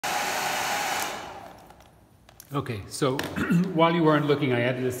Okay, so while you weren't looking, I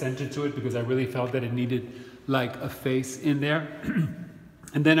added a center to it because I really felt that it needed like a face in there.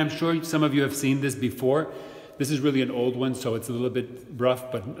 And then I'm sure some of you have seen this before. This is really an old one, so it's a little bit rough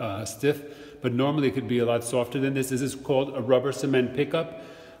but stiff. But normally it could be a lot softer than this. This is called a rubber cement pickup.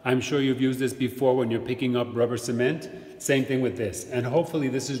 I'm sure you've used this before when you're picking up rubber cement. Same thing with this. And hopefully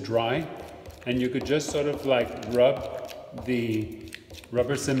this is dry. And you could just sort of like rub the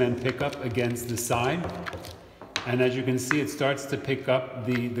rubber cement pickup against the side. And as you can see, it starts to pick up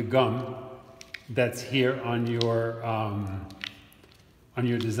the gum that's here on your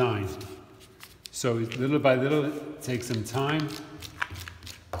design. So little by little, it takes some time.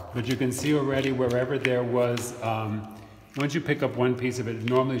 But you can see already wherever there was, once you pick up one piece of it, it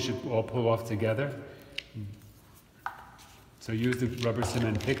normally should all pull off together. So use the rubber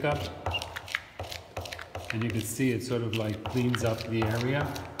cement pickup. And you can see it sort of like cleans up the area.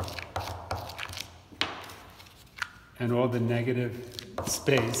 And all the negative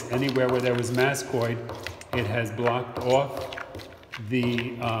space, anywhere where there was mascoid, it has blocked off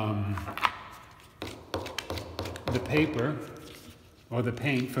the paper or the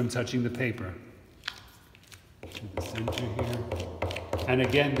paint from touching the paper. The center here. And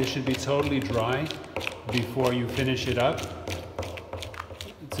again, this should be totally dry before you finish it up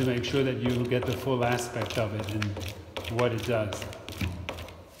to make sure that you get the full aspect of it and what it does.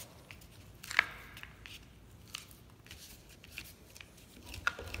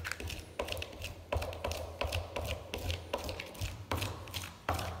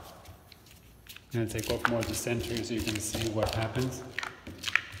 I'm going to take off more of the center so you can see what happens.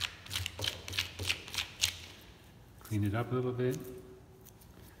 Clean it up a little bit.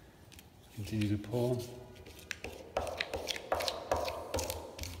 Continue to pull.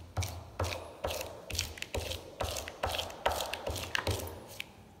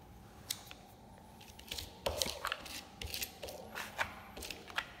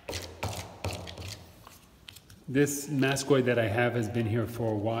 This mascoid that I have has been here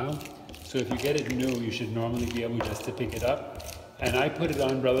for a while. So if you get it new, you should normally be able just to pick it up. And I put it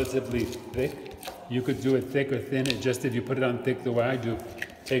on relatively thick. You could do it thick or thin. It just, if you put it on thick the way I do,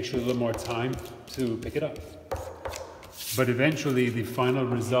 takes you a little more time to pick it up. But eventually, the final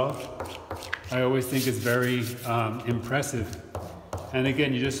result, I always think is very impressive. And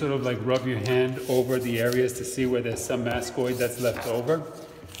again, you just sort of like rub your hand over the areas to see where there's some mascoid that's left over.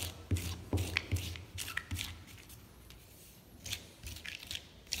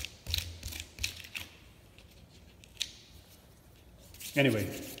 Anyway,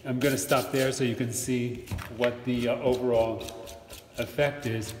 I'm going to stop there so you can see what the overall effect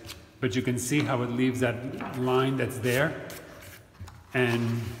is. But you can see how it leaves that line that's there.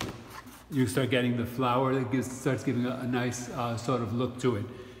 And you start getting the flower that starts giving a nice sort of look to it.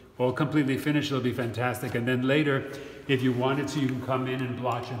 Well, completely finished, it'll be fantastic. And then later, if you wanted to, you can come in and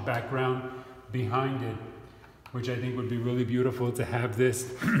blotch a background behind it, which I think would be really beautiful to have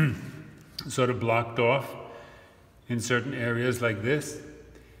this sort of blocked off in certain areas like this,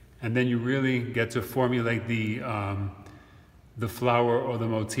 and then you really get to formulate the flower or the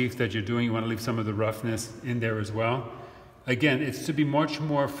motif that you're doing. You want to leave some of the roughness in there as well. Again, it's to be much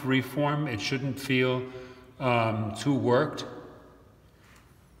more free-form. It shouldn't feel too worked.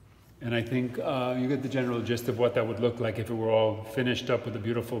 And I think you get the general gist of what that would look like if it were all finished up with a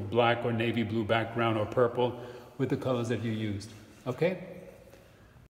beautiful black or navy blue background or purple with the colors that you used. Okay?